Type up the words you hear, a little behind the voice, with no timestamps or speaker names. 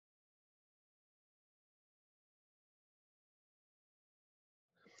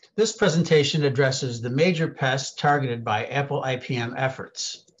This presentation addresses the major pests targeted by apple IPM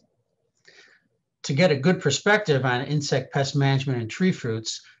efforts. To get a good perspective on insect pest management in tree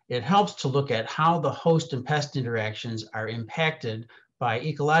fruits, it helps to look at how the host and pest interactions are impacted by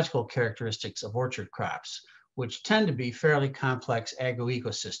ecological characteristics of orchard crops, which tend to be fairly complex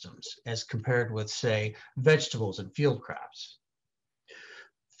agroecosystems as compared with, say, vegetables and field crops.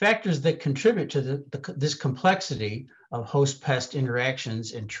 Factors that contribute to this complexity of host-pest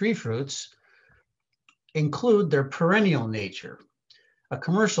interactions in tree fruits include their perennial nature. A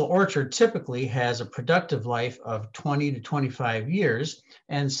commercial orchard typically has a productive life of 20 to 25 years,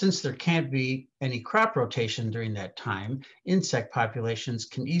 and since there can't be any crop rotation during that time, insect populations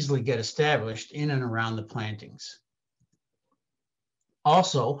can easily get established in and around the plantings.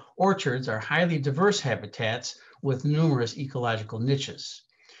 Also, orchards are highly diverse habitats with numerous ecological niches.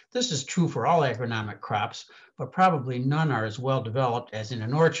 This is true for all agronomic crops, but probably none are as well developed as in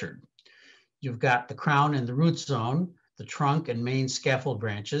an orchard. You've got the crown and the root zone, the trunk and main scaffold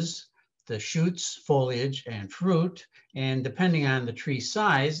branches, the shoots, foliage, and fruit, and depending on the tree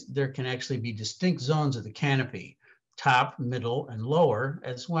size, there can actually be distinct zones of the canopy, top, middle, and lower,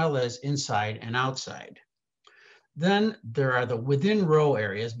 as well as inside and outside. Then there are the within row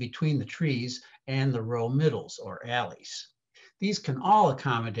areas between the trees and the row middles or alleys. These can all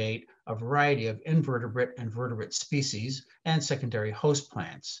accommodate a variety of invertebrate and vertebrate species and secondary host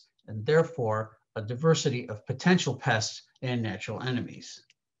plants, and therefore a diversity of potential pests and natural enemies.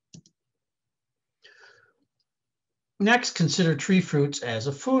 Next, consider tree fruits as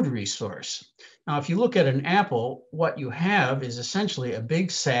a food resource. Now, if you look at an apple, what you have is essentially a big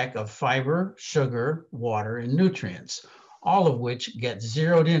sack of fiber, sugar, water, and nutrients, all of which get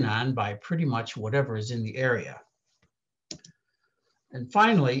zeroed in on by pretty much whatever is in the area. And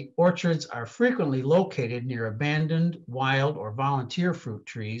finally, orchards are frequently located near abandoned, wild, or volunteer fruit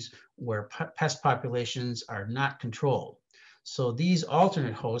trees where pest populations are not controlled. So these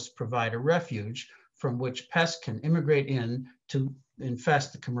alternate hosts provide a refuge from which pests can immigrate in to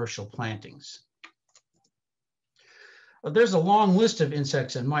infest the commercial plantings. There's a long list of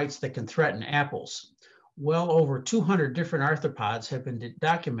insects and mites that can threaten apples. Well over 200 different arthropods have been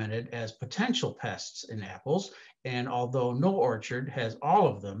documented as potential pests in apples, and although no orchard has all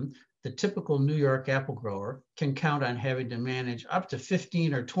of them, the typical New York apple grower can count on having to manage up to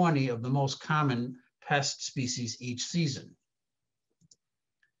 15 or 20 of the most common pest species each season.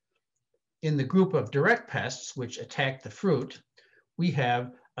 In the group of direct pests, which attack the fruit, we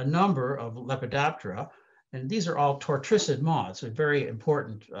have a number of Lepidoptera, and these are all tortricid moths, a very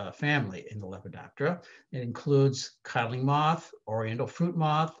important family in the Lepidoptera. It includes codling moth, oriental fruit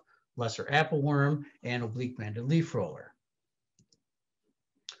moth, lesser appleworm, and oblique-banded leaf roller.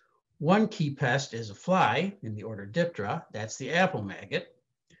 One key pest is a fly in the order Diptera, that's the apple maggot.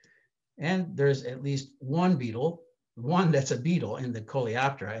 And there's at least one that's a beetle in the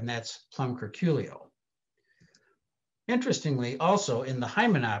Coleoptera, and that's plum curculio. Interestingly, also in the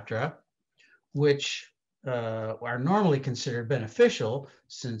Hymenoptera, which are normally considered beneficial,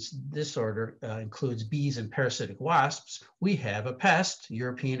 since this order includes bees and parasitic wasps, we have a pest,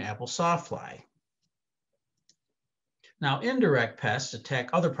 European apple sawfly. Now, indirect pests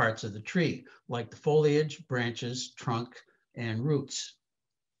attack other parts of the tree, like the foliage, branches, trunk, and roots.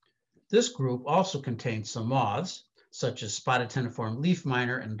 This group also contains some moths, such as spotted tenniform leaf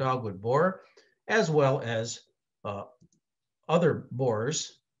miner and dogwood borer, as well as other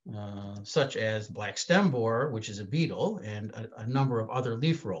borers, such as black stem borer, which is a beetle, and a number of other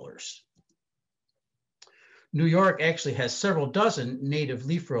leaf rollers. New York actually has several dozen native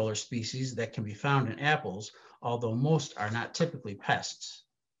leaf roller species that can be found in apples, although most are not typically pests.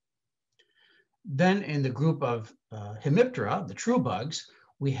 Then in the group of Hemiptera, the true bugs,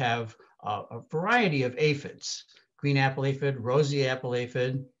 we have a variety of aphids: green apple aphid, rosy apple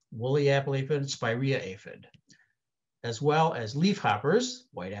aphid, woolly apple aphid, spirea aphid, as well as leafhoppers,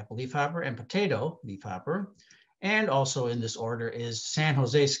 white apple leafhopper and potato leafhopper, and also in this order is San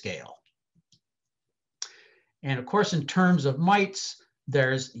Jose scale. And of course, in terms of mites,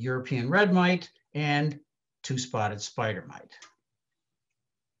 there's European red mite and two-spotted spider mite.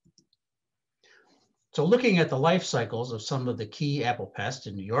 So looking at the life cycles of some of the key apple pests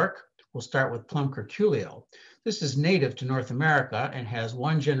in New York, we'll start with plum curculio. This is native to North America and has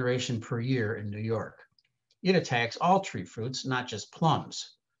one generation per year in New York. It attacks all tree fruits, not just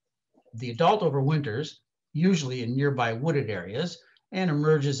plums. The adult overwinters, usually in nearby wooded areas, and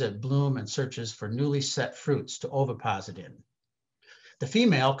emerges at bloom and searches for newly set fruits to oviposit in. The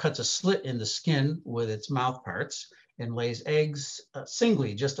female cuts a slit in the skin with its mouth parts and lays eggs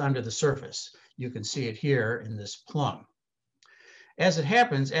singly just under the surface. You can see it here in this plum. As it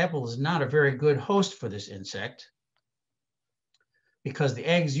happens, apple is not a very good host for this insect because the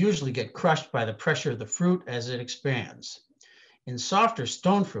eggs usually get crushed by the pressure of the fruit as it expands. In softer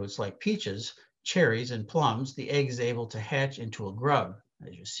stone fruits like peaches, cherries, and plums, the egg is able to hatch into a grub,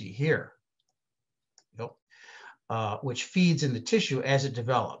 as you see here, which feeds in the tissue as it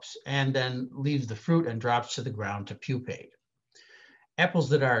develops and then leaves the fruit and drops to the ground to pupate. Apples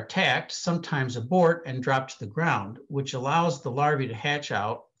that are attacked sometimes abort and drop to the ground, which allows the larvae to hatch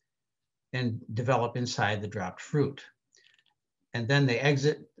out and develop inside the dropped fruit. And then they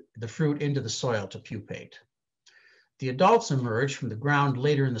exit the fruit into the soil to pupate. The adults emerge from the ground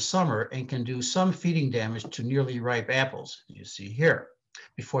later in the summer and can do some feeding damage to nearly ripe apples, as you see here,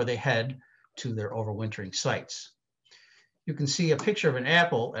 before they head to their overwintering sites. You can see a picture of an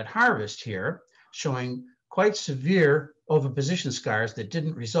apple at harvest here, showing quite severe oviposition scars that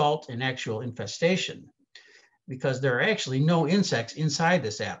didn't result in actual infestation, because there are actually no insects inside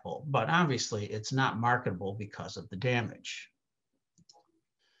this apple, but obviously it's not marketable because of the damage.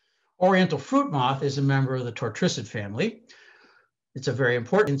 Oriental fruit moth is a member of the tortricid family. It's a very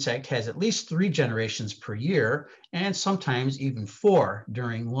important insect, has at least 3 generations per year, and sometimes even 4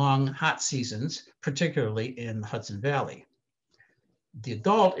 during long hot seasons, particularly in the Hudson Valley. The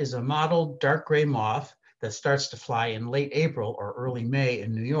adult is a mottled dark gray moth that starts to fly in late April or early May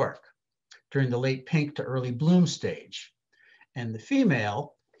in New York, during the late pink to early bloom stage. And the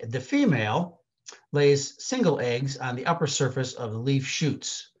female lays single eggs on the upper surface of the leaf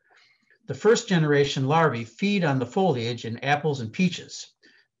shoots. The first generation larvae feed on the foliage in apples and peaches.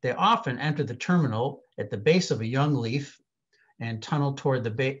 They often enter the terminal at the base of a young leaf and tunnel toward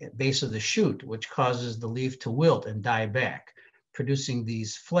the base of the shoot, which causes the leaf to wilt and die back, producing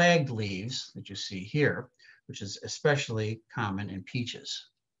these flagged leaves that you see here, which is especially common in peaches.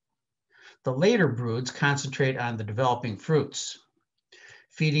 The later broods concentrate on the developing fruits,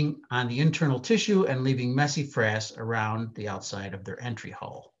 feeding on the internal tissue and leaving messy frass around the outside of their entry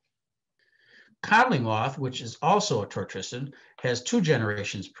hull. Codling moth, which is also a tortricid, has 2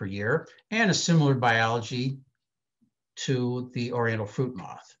 generations per year and a similar biology to the oriental fruit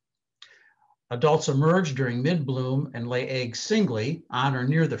moth. Adults emerge during mid-bloom and lay eggs singly on or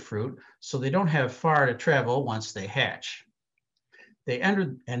near the fruit, so they don't have far to travel once they hatch. They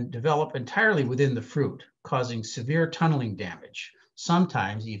enter and develop entirely within the fruit, causing severe tunneling damage,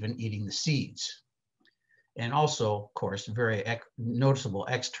 sometimes even eating the seeds. And also, of course, very noticeable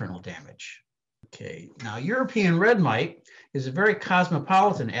external damage. Okay, now European red mite is a very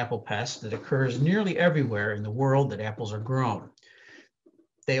cosmopolitan apple pest that occurs nearly everywhere in the world that apples are grown.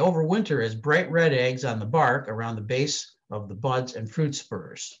 They overwinter as bright red eggs on the bark around the base of the buds and fruit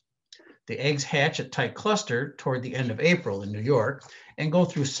spurs. The eggs hatch at tight cluster toward the end of April in New York and go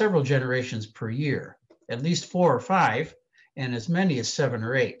through several generations per year, at least 4 or 5, and as many as 7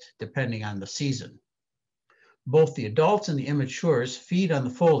 or 8, depending on the season. Both the adults and the immatures feed on the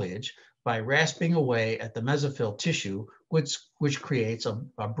foliage by rasping away at the mesophyll tissue, which creates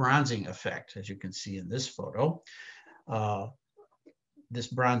a bronzing effect, as you can see in this photo, this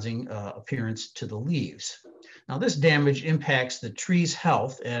bronzing appearance to the leaves. Now, this damage impacts the tree's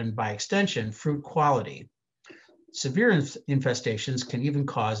health and, by extension, fruit quality. Severe infestations can even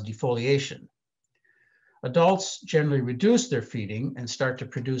cause defoliation. Adults generally reduce their feeding and start to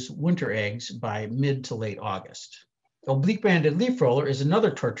produce winter eggs by mid to late August. Oblique-banded leaf roller is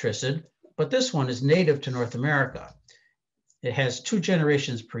another tortricid, but this one is native to North America. It has 2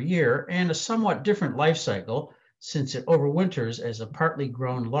 generations per year and a somewhat different life cycle, since it overwinters as a partly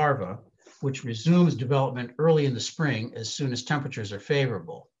grown larva, which resumes development early in the spring as soon as temperatures are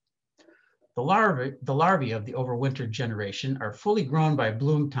favorable. The larvae of the overwintered generation are fully grown by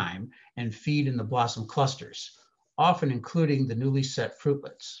bloom time and feed in the blossom clusters, often including the newly set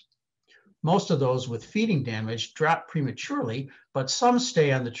fruitlets. Most of those with feeding damage drop prematurely, but some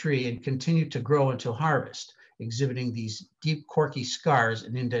stay on the tree and continue to grow until harvest, exhibiting these deep corky scars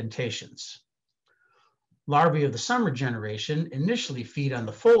and indentations. Larvae of the summer generation initially feed on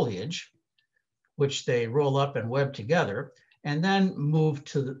the foliage, which they roll up and web together, and then move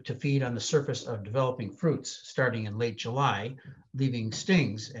to feed on the surface of developing fruits, starting in late July, leaving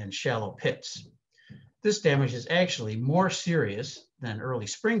stings and shallow pits. This damage is actually more serious than early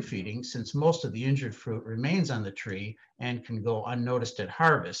spring feeding, since most of the injured fruit remains on the tree and can go unnoticed at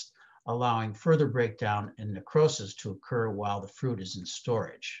harvest, allowing further breakdown and necrosis to occur while the fruit is in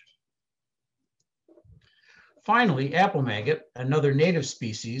storage. Finally, apple maggot, another native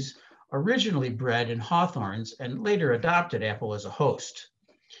species, originally bred in hawthorns and later adopted apple as a host.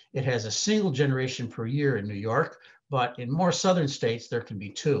 It has a single generation per year in New York, but in more southern states, there can be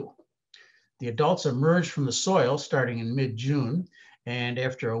 2. The adults emerge from the soil starting in mid-June And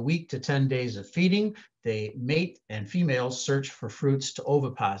after a week to 10 days of feeding, they mate and females search for fruits to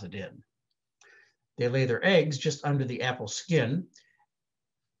oviposit in. They lay their eggs just under the apple skin,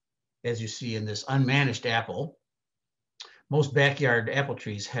 as you see in this unmanaged apple. Most backyard apple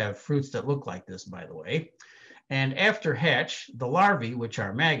trees have fruits that look like this, by the way. And after hatch, the larvae, which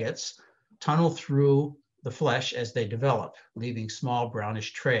are maggots, tunnel through the flesh as they develop, leaving small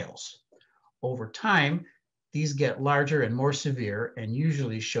brownish trails. Over time, these get larger and more severe and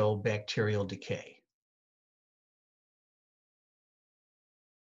usually show bacterial decay.